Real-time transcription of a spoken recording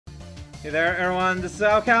Hey there, everyone. This is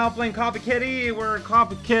Cal playing Copy Kitty. We're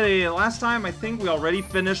Copy Kitty. Last time, I think we already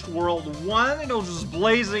finished World 1, and it was just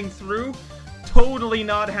blazing through. Totally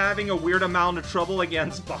not having a weird amount of trouble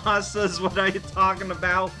against bosses. What are you talking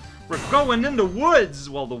about? We're going in the woods!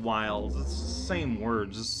 Well, the wilds. It's the same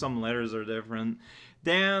words, just some letters are different.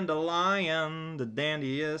 Dandelion, the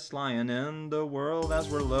dandiest lion in the world as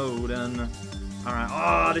we're loading. Alright,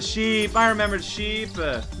 oh, the sheep! I remember the sheep!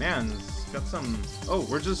 Man, it's got some... Oh,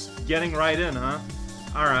 we're just getting right in, huh?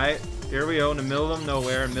 Alright, here we go, in the middle of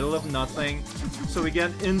nowhere, middle of nothing. So we get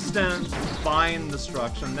instant bind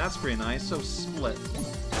destruction, that's pretty nice. So split.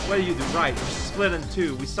 What do you do? Right, split in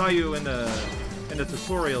two. We saw you in the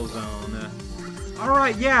tutorial zone.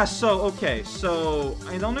 Alright, yeah, so, okay, so,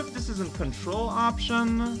 I don't know if this is in control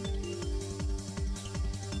option.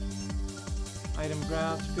 Item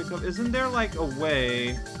grab to pick up. Isn't there, like, a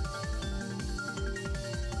way?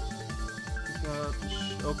 Pick up,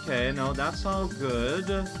 okay, no, that's all good.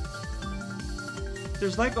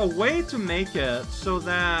 There's, like, a way to make it so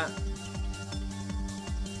that...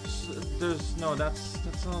 There's, no, that's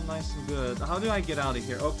all nice and good. How do I get out of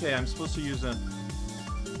here? Okay, I'm supposed to use a...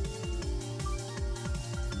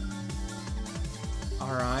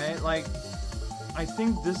 Alright, like, I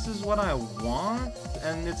think this is what I want,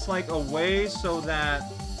 and it's like a way so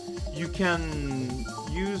that you can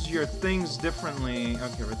use your things differently.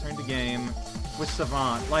 Okay, return to game with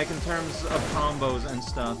Savant, like in terms of combos and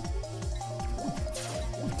stuff.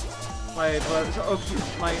 Like, but,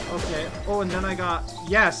 okay, like, okay, oh, and then I got,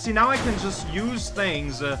 yeah, see, now I can just use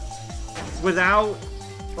things without,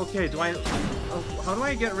 okay, do I, how do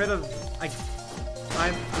I get rid of,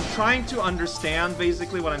 I'm trying to understand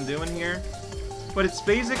basically what I'm doing here, but it's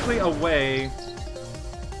basically a way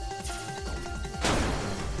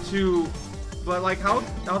to, but like how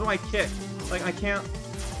do I kick? Like I can't,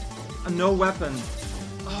 no weapon.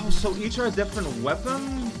 Oh, so each are a different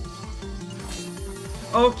weapon?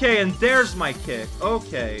 Okay, and there's my kick.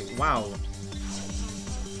 Okay, wow.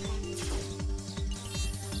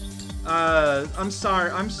 I'm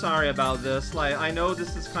sorry about this. Like, I know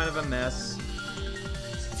this is kind of a mess.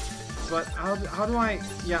 But how do I...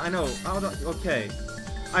 Yeah, I know. Okay.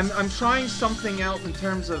 I'm trying something out in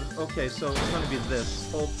terms of... Okay, so it's gonna be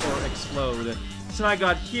this. Hold for explode. So I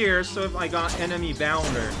got here, so if I got enemy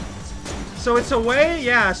bounder. So it's a way,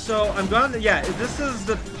 yeah, so I'm gonna... Yeah, this is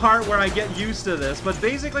the part where I get used to this. But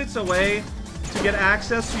basically it's a way to get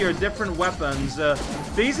access to your different weapons.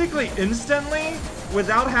 Basically instantly,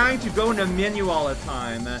 without having to go in a menu all the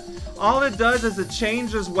time. All it does is it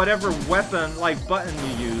changes whatever weapon, like, button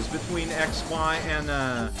you use between X, Y, and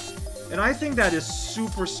I think that is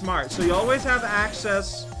super smart. So you always have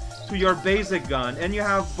access to your basic gun, and you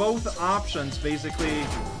have both options, basically,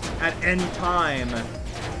 at any time.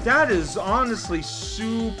 That is honestly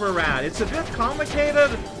super rad. It's a bit complicated.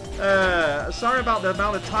 Sorry about the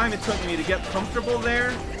amount of time it took me to get comfortable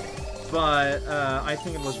there, but I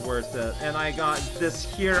think it was worth it. And I got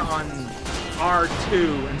this here on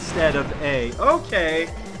R2 instead of A. Okay,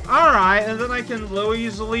 alright, and then I can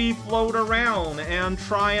easily float around and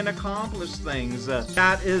try and accomplish things.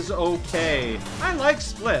 That is okay. I like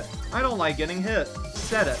split. I don't like getting hit.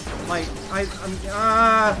 Said it. Like,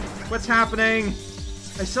 what's happening?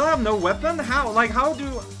 I still have no weapon? How? Like, how do...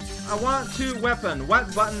 I want to weapon.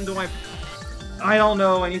 What button do I don't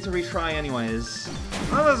know. I need to retry anyways.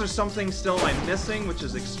 Unless there's something still I'm missing, which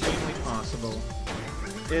is extremely possible.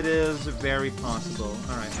 It is very possible.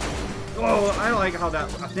 Alright. Oh, I like how that...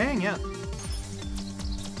 Dang, yeah.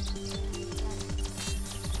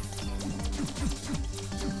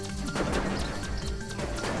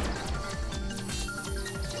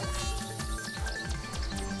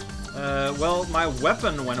 Well, my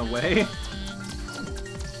weapon went away.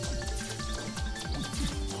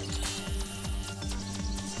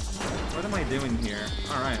 What am I doing here?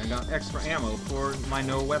 Alright, I got extra ammo for my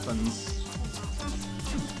no weapons.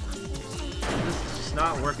 This is just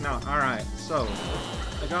not working out. Alright, so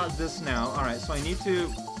I got this now. Alright, so I need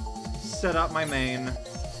to set up my main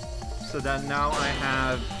so that now I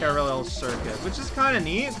have parallel circuit, which is kind of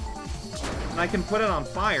neat. And I can put it on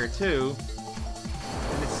fire too.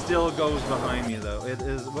 And it still goes behind me though. It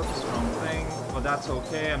is, whoops, wrong thing. Well, that's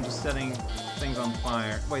okay. I'm just setting things on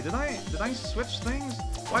fire. Wait, did I switch things?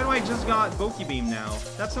 Why do I just got Bokeh Beam now?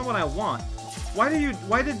 That's not what I want. Why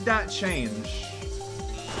did that change?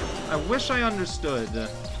 I wish I understood.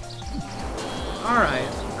 Alright,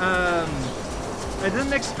 I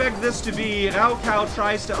didn't expect this to be Raukau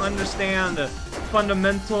tries to understand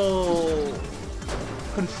fundamental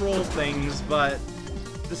control things, but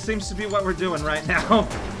this seems to be what we're doing right now.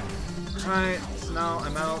 Alright, so now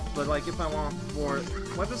I'm out, but like if I want for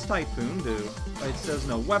What does Typhoon do? It says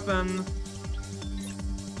no weapon.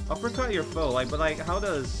 Uppercut your foe. Like, but like, how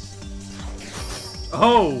does...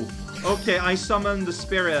 Oh! Okay, I summoned the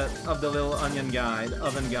spirit of the little onion guy, the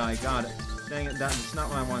oven guy. Got it. Dang it, that's not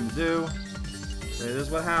what I wanted to do. But it is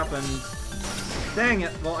what happened. Dang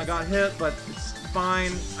it! Well, I got hit, but it's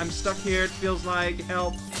fine. I'm stuck here, it feels like.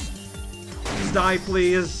 Help. Just die,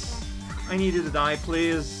 please. I need you to die,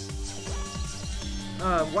 please.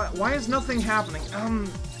 Why is nothing happening?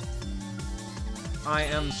 I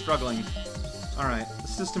am struggling. Alright,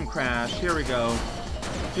 system crash. Here we go.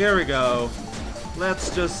 Here we go.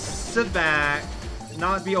 Let's just sit back.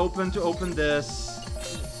 Not be open to open this.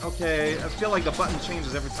 Okay, I feel like the button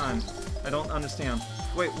changes every time. I don't understand.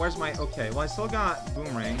 Wait, where's my... Okay, well, I still got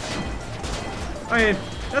boomerang. I mean,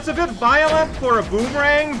 that's a bit violent for a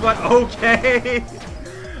boomerang, but okay.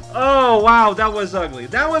 Oh, wow, that was ugly.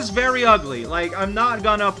 That was very ugly. Like, I'm not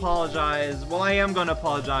gonna apologize. Well, I am gonna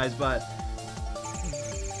apologize, but...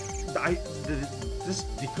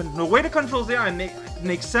 the way the controls there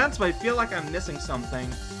makes sense, but I feel like I'm missing something.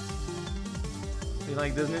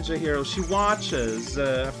 Like this ninja hero, she watches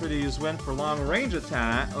after they use wind for long range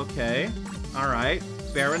attack. Okay, alright,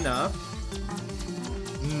 fair enough.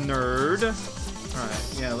 Nerd.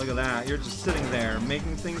 Alright, yeah, look at that. You're just sitting there,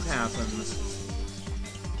 making things happen.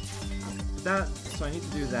 So I need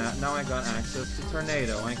to do that. Now I got access to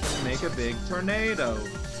tornado. I can make a big tornado.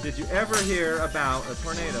 Did you ever hear about a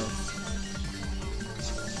tornado?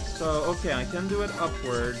 So, okay, I can do it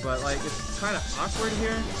upward, but, like, it's kind of awkward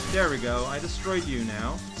here. There we go. I destroyed you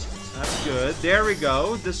now. That's good. There we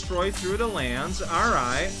go. Destroy through the lands.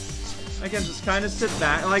 Alright. I can just kind of sit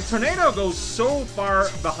back. Like, tornado goes so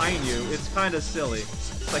far behind you, it's kind of silly.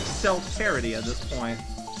 It's like self-parody at this point.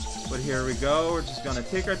 But here we go. We're just gonna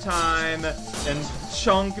take our time and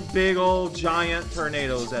chunk big old giant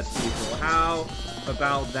tornadoes at people. How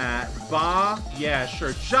about that? Bah? Yeah,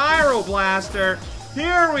 sure. Gyro Blaster!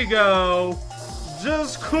 Here we go!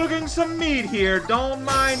 Just cooking some meat here, don't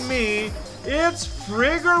mind me. It's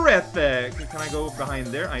friggerific! Can I go behind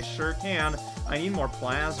there? I sure can. I need more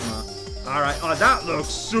plasma. Alright, oh, that looks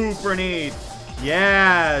super neat!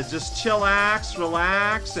 Yeah, just chillax,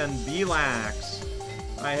 relax, and be-lax.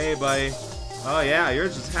 Hi, hey, buddy. Oh yeah, you're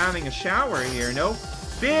just having a shower here, no?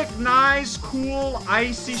 Big, nice, cool,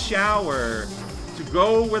 icy shower. To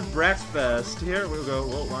go with breakfast. Here we go.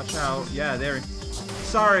 Whoa, watch out. Yeah, there.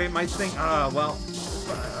 Sorry, my thing. Well,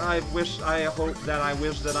 I wish I hoped. That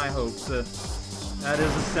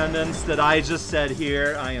is a sentence that I just said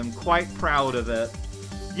here. I am quite proud of it.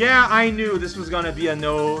 Yeah, I knew this was gonna be a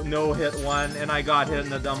no-hit one, and I got hit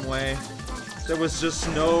in a dumb way. There was just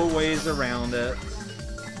no ways around it.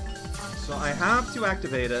 So I have to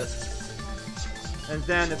activate it, and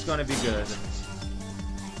then it's gonna be good.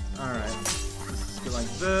 Alright. Let's go like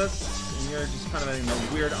this. And you're just kind of in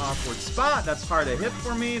a weird, awkward spot. That's hard to hit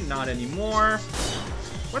for me. Not anymore.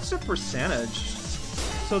 What's the percentage?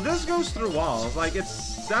 So this goes through walls. Like,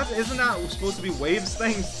 isn't that supposed to be waves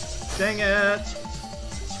thing? Dang it.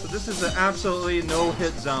 So this is an absolutely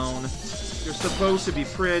no-hit zone. You're supposed to be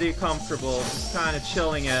pretty comfortable. Just kind of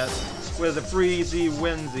chilling it with a breezy,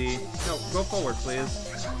 windy. No, go forward, please.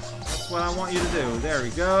 That's what I want you to do. There we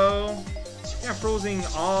go. Yeah, freezing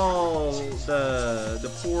all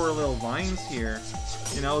the poor little vines here.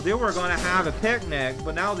 You know, they were gonna have a picnic,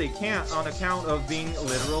 but now they can't on account of being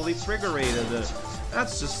literally triggerated.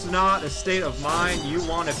 That's just not a state of mind you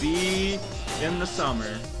want to be in the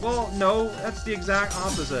summer. Well, no, that's the exact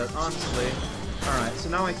opposite, honestly. Alright, so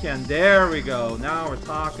now I can. There we go. Now we're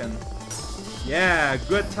talking. Yeah,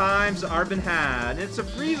 good times are been had. It's a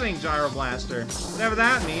freezing Gyroblaster. Whatever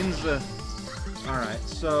that means. Alright,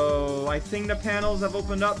 so I think the panels have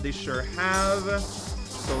opened up. They sure have.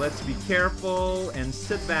 So let's be careful and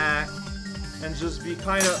sit back and just be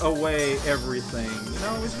kind of away everything. You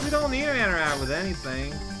know, we don't need to interact with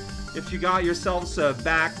anything. If you got yourselves a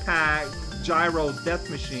backpack gyro death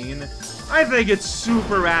machine, I think it's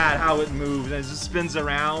super rad how it moves and it just spins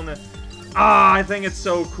around. Ah, I think it's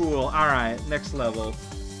so cool. Alright, next level.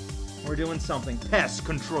 We're doing something. Pest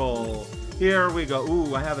Control. Here we go.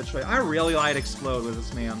 Ooh, I have a choice. I really like Explode with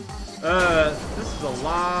this man. This is a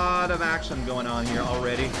lot of action going on here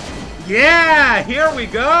already. Yeah, here we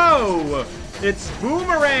go! It's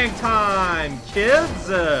boomerang time, kids!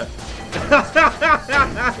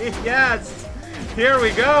 Yes! Here we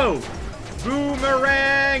go!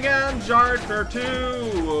 Boomerang and Jarter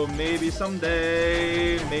too! Maybe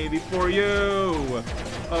someday, maybe for you.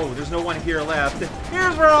 Oh, there's no one here left.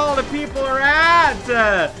 Here's where all the people are at!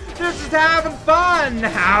 They're just having fun,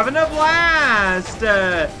 having a blast!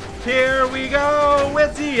 Here we go,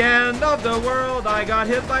 it's the end of the world. I got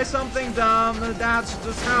hit by something dumb, that's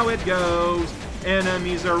just how it goes.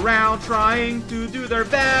 Enemies around trying to do their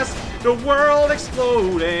best. The world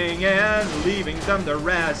exploding and leaving them the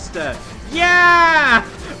rest. Yeah!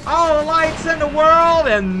 All the lights in the world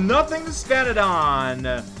and nothing to spend it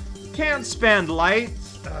on. Can't spend light.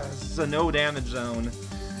 This is a no damage zone.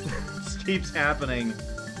 This keeps happening.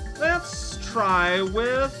 Let's try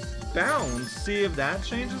with bounce. See if that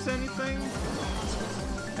changes anything.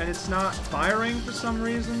 And it's not firing for some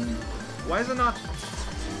reason. Why is it not?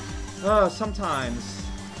 Sometimes.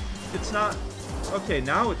 It's not. Okay,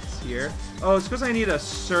 now it's here. Oh, it's because I need a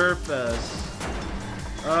surface.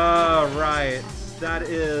 Oh, right. That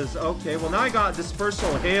is... Okay, well now I got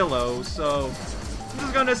Dispersal Halo, so... I'm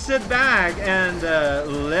just gonna sit back and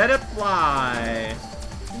let it fly.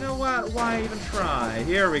 You know what? Why even try?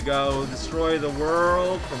 Here we go. Destroy the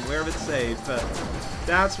world from wherever it's safe.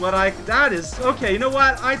 That's what I... That is... Okay, you know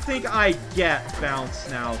what? I think I get bounce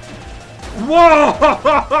now. Whoa!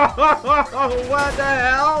 What the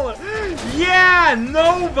hell? Yeah!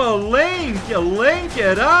 Nova Link! Link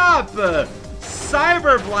it up!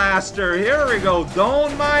 Cyber Blaster! Here we go.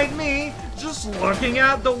 Don't mind me. Just looking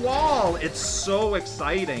at the wall. It's so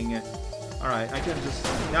exciting. Alright, I can just...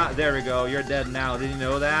 Yeah, there we go. You're dead now. Did you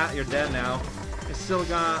know that? You're dead now. I still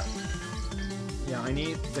got... Yeah, I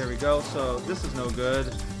need... There we go. So, this is no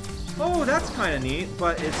good. Oh, that's kind of neat.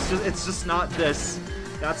 But it's just not this.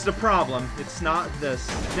 That's the problem. It's not this.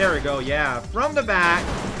 There we go. Yeah. From the back.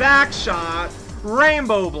 Back shot.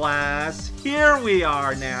 Rainbow Blast. Here we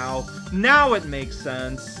are now. Now it makes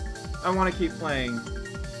sense. I want to keep playing.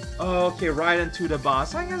 Okay, right into the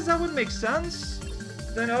boss. I guess that would make sense.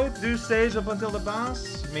 Then, oh, do stage up until the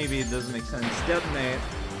boss? Maybe it doesn't make sense. Detonate.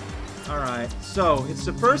 Alright, so it's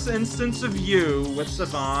the first instance of you with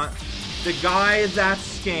Savant. The guy that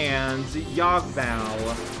scans Yogbao.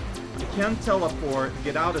 You can teleport,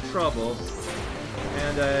 get out of trouble.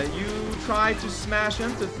 And you try to smash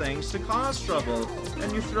into things to cause trouble.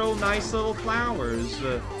 And you throw nice little flowers.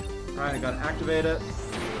 Alright, I gotta activate it.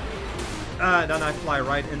 Then I fly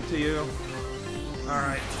right into you.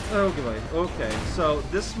 Alright. Okay, so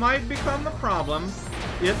this might become a problem.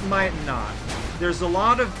 It might not. There's a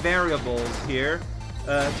lot of variables here.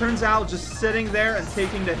 Turns out just sitting there and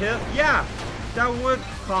taking the hit, yeah, that would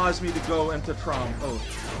cause me to go into trauma. Oh,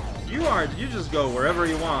 you just go wherever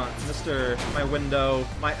you want, Mr. My window,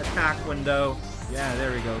 my attack window. Yeah,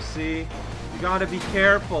 there we go, see? You gotta be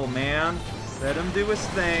careful, man. Let him do his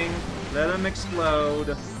thing. Let him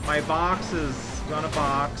explode. My box is gonna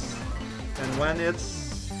box. And when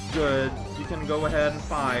it's good, you can go ahead and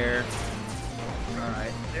fire.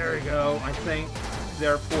 Alright, there we go, I think.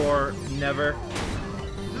 Therefore, never.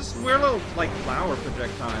 Just weird little, like, flower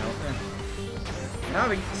projectile. I'm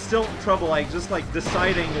having still trouble, like, just, like,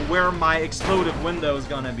 deciding where my explosive window is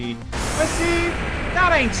gonna be. But see,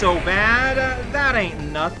 that ain't so bad. That ain't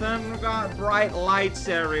nothing. We got bright lights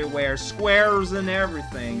everywhere, squares and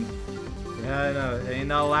everything. Yeah, no, ain't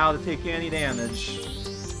not allowed to take any damage.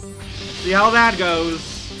 Let's see how that goes.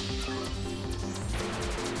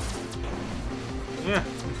 Yeah,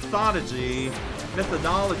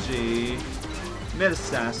 methodology,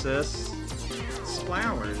 metastasis, it's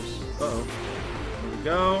flowers. Uh-oh. There we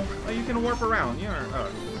go. Oh, you can warp around.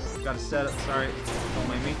 Oh, gotta set it. Sorry, don't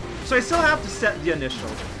mind me. So I still have to set the initial.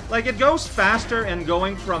 Like, it goes faster and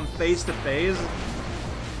going from phase to phase.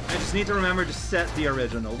 I just need to remember to set the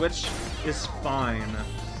original, which is fine.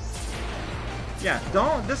 Yeah,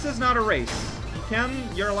 this is not a race.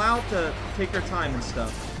 You're allowed to take your time and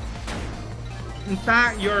stuff. In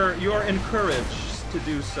fact, you're encouraged to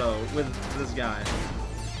do so with this guy.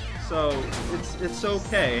 So, it's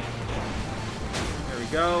okay. There we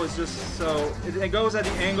go, it's just so... It goes at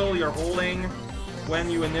the angle you're holding when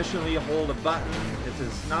you initially hold a button. It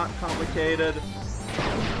is not complicated.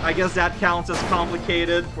 I guess that counts as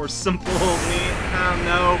complicated for simple me. I don't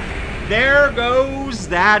know. There goes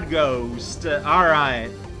that ghost. Alright.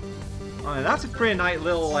 Oh, that's a pretty nice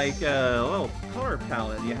little, like, little color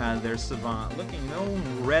palette you had there, Savant. Looking,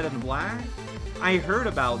 red and black. I heard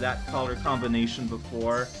about that color combination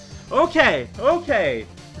before. Okay.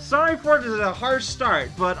 Sorry for the harsh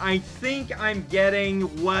start, but I think I'm getting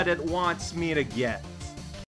what it wants me to get.